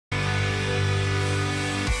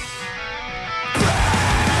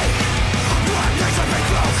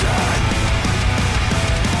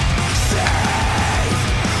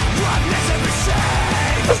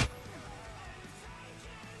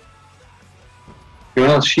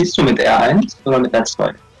was schießt du mit R1 oder mit R2?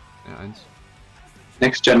 R1.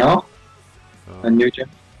 Next Gen auch? Ja. New Gen?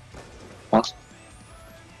 Was?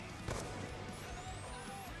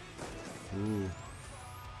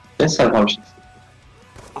 Deshalb habe ich das.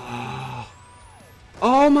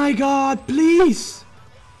 Oh my god, please!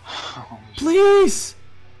 Please!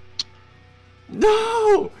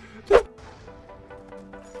 No! Oh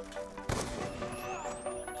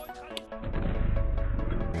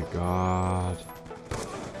my god.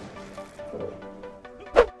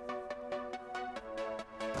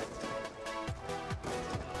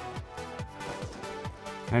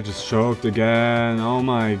 I just choked again. Oh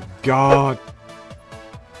my god.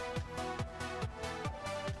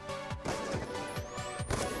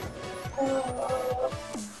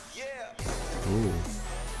 Ooh.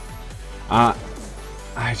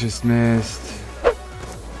 I just missed.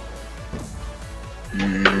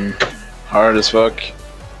 Hard as fuck.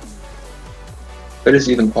 But it's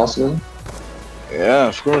even possible. Yeah,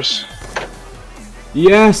 of course.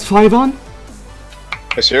 Yes, 5 on?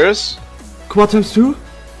 Are you serious? Quad times 2?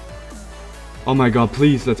 Oh my god,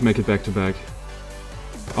 please, let's make it back to back.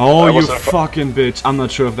 Oh, you fucking bitch. I'm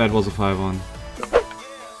not sure if that was a 5 on.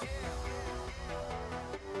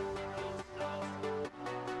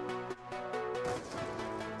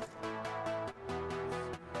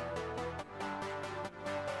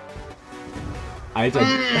 Alter.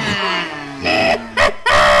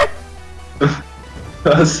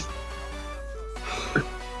 Was?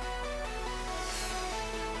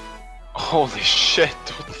 Holy shit,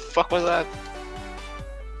 what the fuck was that?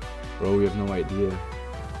 Bro, we have no idea.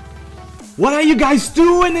 What are you guys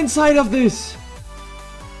doing inside of this?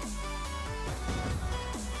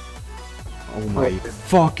 Oh my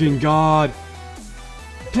fucking god.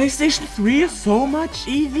 PlayStation 3 is so much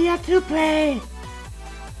easier to play.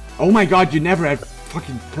 Oh my god, you never had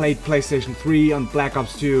fucking played PlayStation 3 on Black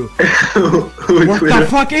Ops 2. What the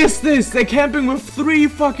fuck is this? They're camping with 3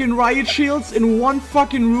 fucking riot shields in one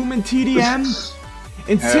fucking room in TDM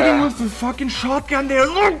and sitting with the fucking shotgun there.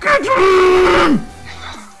 Look at him!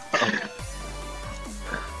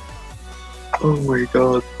 Oh my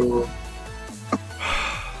god, bro.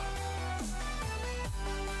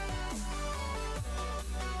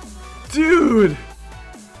 Dude!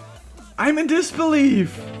 I'm in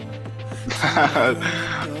disbelief! Holy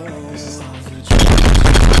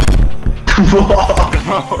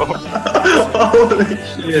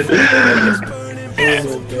shit! Oh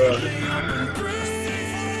my god.